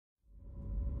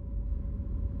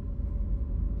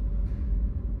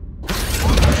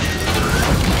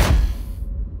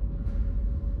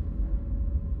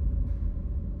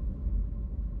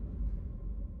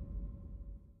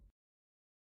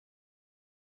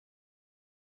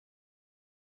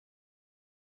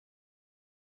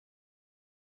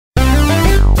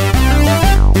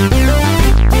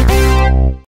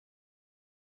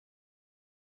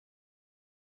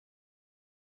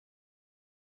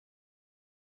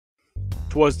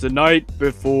'Twas the night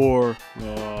before,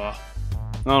 I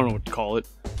don't know what to call it.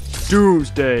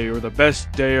 Doomsday, or the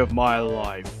best day of my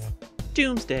life.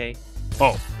 Doomsday.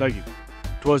 Oh, thank you.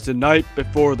 'Twas the night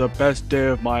before the best day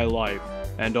of my life,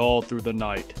 and all through the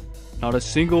night, not a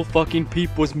single fucking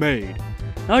peep was made.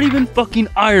 Not even fucking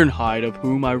Ironhide, of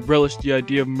whom I relished the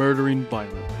idea of murdering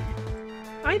violently.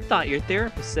 I thought your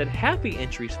therapist said happy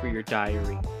entries for your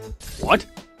diary. What?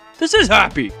 This is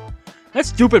happy! That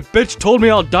stupid bitch told me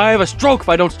I'll die of a stroke if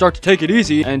I don't start to take it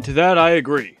easy, and to that I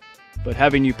agree. But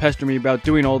having you pester me about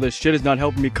doing all this shit is not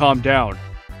helping me calm down.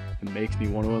 It makes me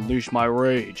want to unleash my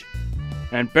rage.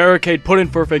 And Barricade put in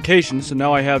for vacation, so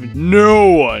now I have no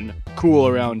one cool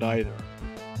around either.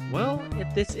 Well,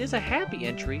 if this is a happy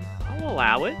entry, I'll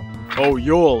allow it. Oh,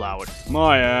 you'll allow it.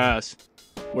 My ass.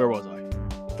 Where was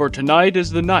I? For tonight is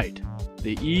the night,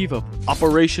 the eve of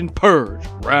Operation Purge,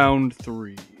 round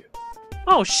 3.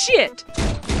 Oh shit!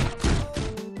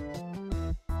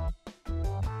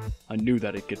 I knew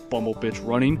that'd get Bumblebee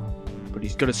running, but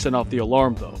he's gonna send off the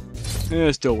alarm though.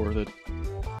 Still worth it.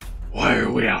 Why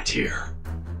are we out here?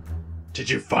 Did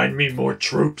you find me more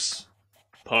troops?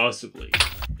 Possibly.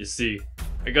 You see,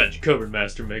 I got you covered,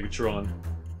 Master Megatron.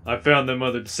 I found them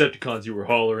other Decepticons you were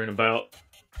hollering about.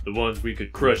 The ones we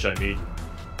could crush, I mean.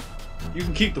 You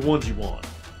can keep the ones you want.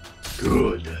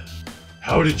 Good.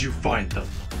 How did you find them?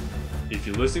 If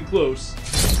you listen close,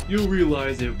 you'll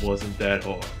realize it wasn't that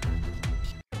hard.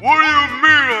 What do you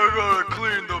mean I gotta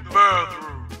clean the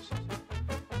bathrooms?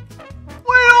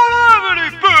 We don't have any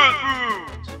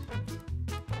bathrooms!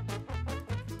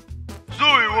 So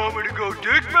you want me to go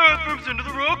dig bathrooms into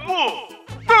the rock wall,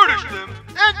 furnish them,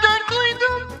 and then clean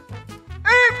them?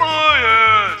 Eat my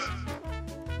ass!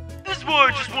 This is why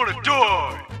I just want to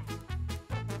die!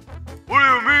 What do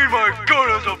you mean my gun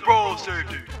has a brawl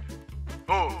safety?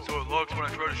 Oh, so it locks when I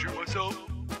try to shoot myself?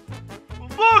 Well,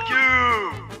 fuck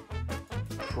you!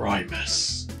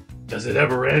 Primus. Does it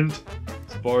ever end?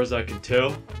 As far as I can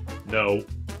tell, no.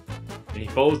 And he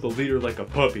follows the leader like a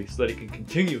puppy so that he can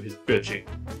continue his bitching.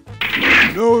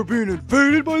 Now we're being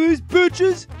invaded by these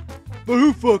bitches? But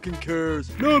who fucking cares?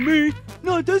 Not me,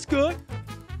 not this guy.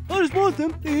 I just want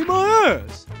them to eat my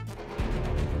ass.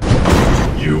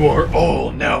 You are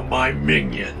all now my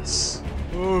minions.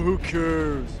 Oh, who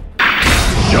cares?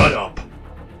 Shut up.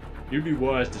 You'd be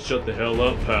wise to shut the hell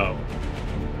up, pal.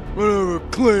 I never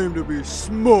claimed to be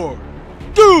smart.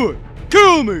 Do it!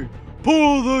 Kill me!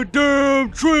 Pull the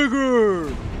damn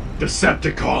trigger!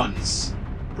 Decepticons,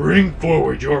 bring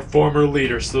forward your former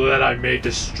leader so that I may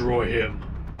destroy him.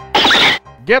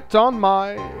 Get on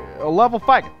my level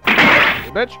faggot,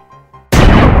 you bitch.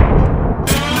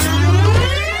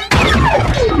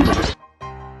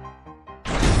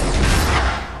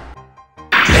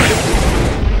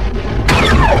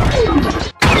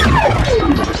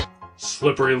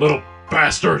 Slippery little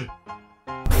bastard!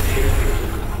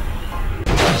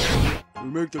 We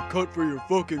make the cut for your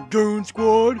fucking goon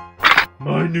squad?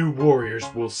 My new warriors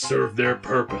will serve their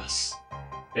purpose.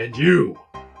 And you,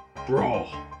 Brawl,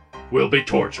 will be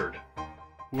tortured.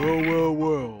 Well, well,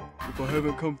 well. If I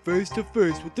haven't come face to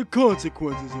face with the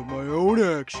consequences of my own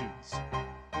actions.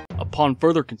 Upon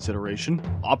further consideration,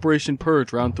 Operation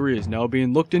Purge Round 3 is now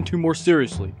being looked into more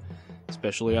seriously,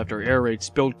 especially after Air Raid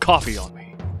spilled coffee on me.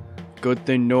 Good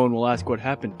thing no one will ask what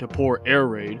happened to poor Air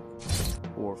Raid,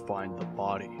 or find the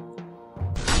body.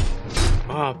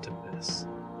 Optimus,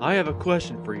 I have a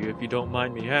question for you if you don't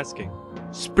mind me asking.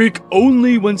 Speak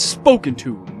only when spoken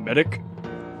to, medic.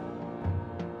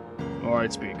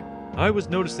 Alright, speak. I was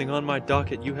noticing on my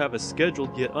docket you have a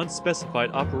scheduled yet unspecified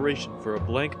operation for a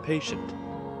blank patient.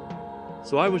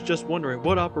 So I was just wondering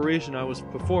what operation I was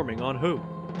performing on whom.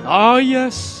 Ah,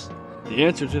 yes. The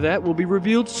answer to that will be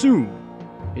revealed soon.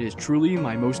 It is truly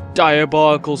my most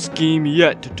diabolical scheme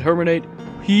yet to terminate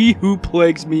he who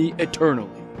plagues me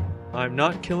eternally. I'm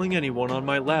not killing anyone on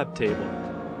my lab table.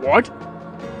 What?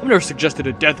 I've never suggested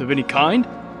a death of any kind.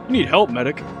 You need help,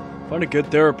 medic. Find a good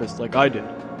therapist like I did.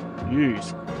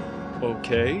 Jeez.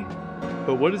 Okay,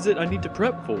 but what is it I need to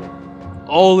prep for?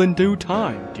 All in due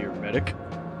time, dear medic.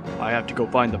 I have to go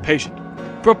find the patient.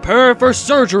 Prepare for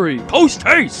surgery,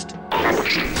 post-haste!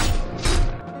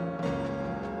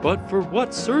 But for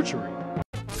what surgery?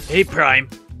 Hey, Prime.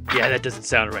 Yeah, that doesn't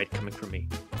sound right coming from me.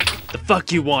 The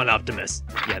fuck you want, Optimus?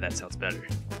 Yeah, that sounds better.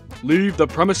 Leave the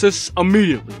premises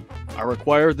immediately. I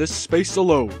require this space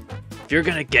alone. If you're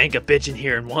gonna gank a bitch in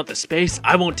here and want the space,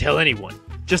 I won't tell anyone.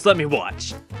 Just let me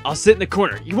watch. I'll sit in the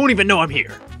corner. You won't even know I'm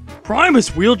here. Primus,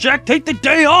 Wheeljack, take the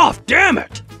day off, damn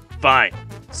it! Fine.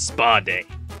 Spa day.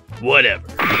 Whatever.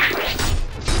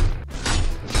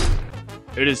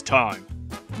 It is time.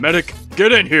 Medic,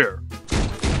 get in here!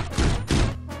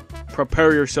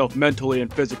 Prepare yourself mentally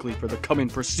and physically for the coming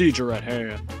procedure at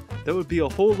hand. That would be a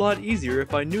whole lot easier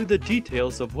if I knew the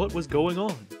details of what was going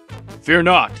on. Fear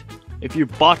not. If you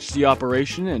botch the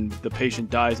operation and the patient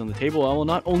dies on the table, I will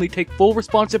not only take full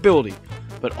responsibility,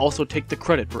 but also take the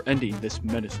credit for ending this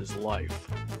menace's life.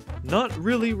 Not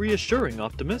really reassuring,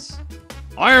 Optimus.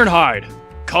 Ironhide,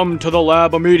 come to the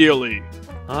lab immediately.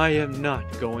 I am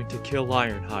not going to kill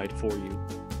Ironhide for you.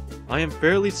 I am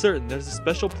fairly certain there's a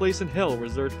special place in hell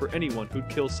reserved for anyone who'd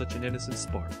kill such an innocent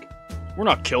spark. We're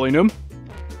not killing him,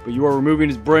 but you are removing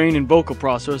his brain and vocal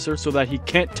processor so that he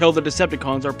can't tell the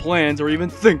Decepticons our plans or even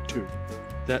think to.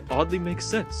 That oddly makes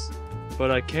sense,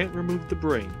 but I can't remove the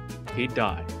brain. He'd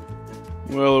die.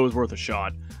 Well, it was worth a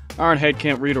shot. Ironhide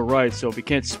can't read or write, so if he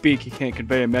can't speak, he can't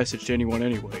convey a message to anyone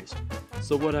anyways.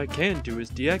 So what I can do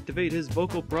is deactivate his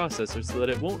vocal processor so that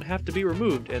it won't have to be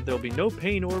removed and there'll be no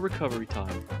pain or recovery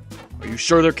time. Are you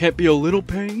sure there can't be a little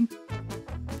pain?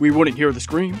 We wouldn't hear the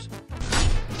screams.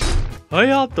 Hey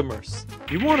Optimus,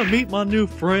 you want to meet my new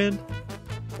friend?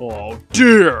 Oh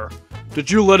dear!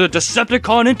 Did you let a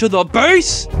Decepticon into the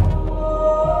base?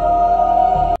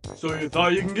 So you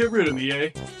thought you can get rid of me,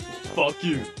 eh? Fuck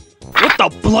you. What the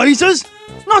blazes?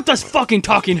 Not this fucking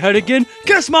talking head again!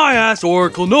 Kiss my ass,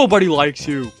 Oracle, nobody likes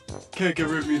you! Can't get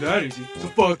rid of me that easy, so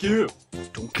fuck you.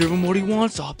 Don't give him what he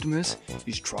wants, Optimus.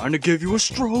 He's trying to give you a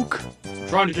stroke. I'm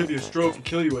trying to give you a stroke and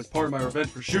kill you as part of my revenge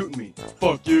for shooting me.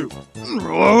 Fuck you. You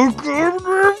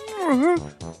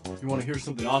wanna hear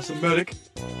something awesome, medic?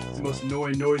 It's the most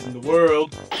annoying noise in the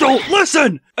world. Don't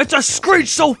listen! It's a screech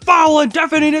so foul and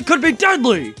deafening it could be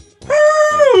deadly!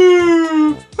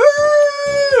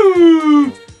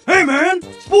 Hey man,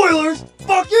 spoilers!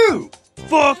 Fuck you!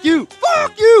 Fuck you!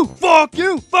 Fuck you! Fuck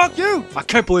you! Fuck you! I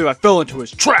can't believe I fell into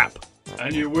his trap!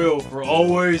 And you will for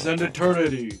always and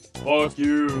eternity. Fuck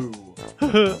you.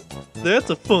 That's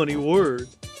a funny word.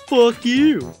 Fuck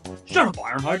you. Shut up,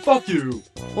 Ironhide. Fuck you.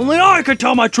 Only I can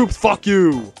tell my troops fuck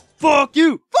you! Fuck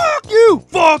you! Fuck you!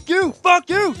 Fuck you! Fuck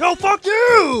you! No, fuck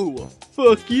you!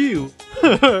 Fuck you.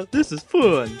 This is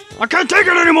fun. I can't take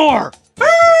it anymore!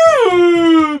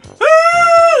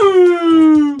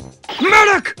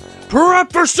 Medic!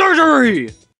 Prep for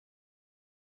surgery!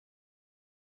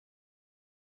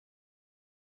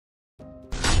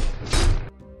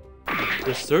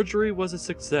 The surgery was a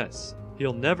success.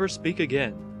 He'll never speak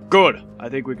again. Good. I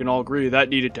think we can all agree that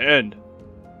needed to end.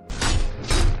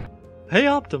 Hey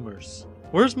Optimus,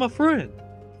 where's my friend?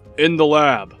 In the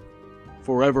lab.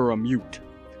 Forever a mute.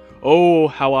 Oh,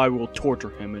 how I will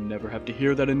torture him and never have to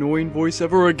hear that annoying voice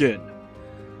ever again.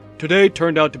 Today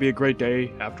turned out to be a great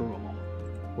day after all.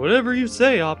 Whatever you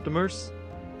say, Optimus.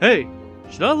 Hey,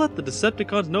 should I let the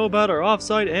Decepticons know about our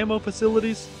off-site ammo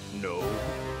facilities? No.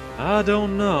 I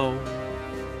don't know.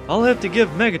 I'll have to give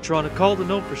Megatron a call to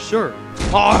know for sure.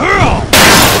 Oh, hell!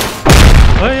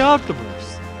 Hey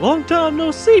Optimus, long time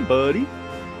no see, buddy.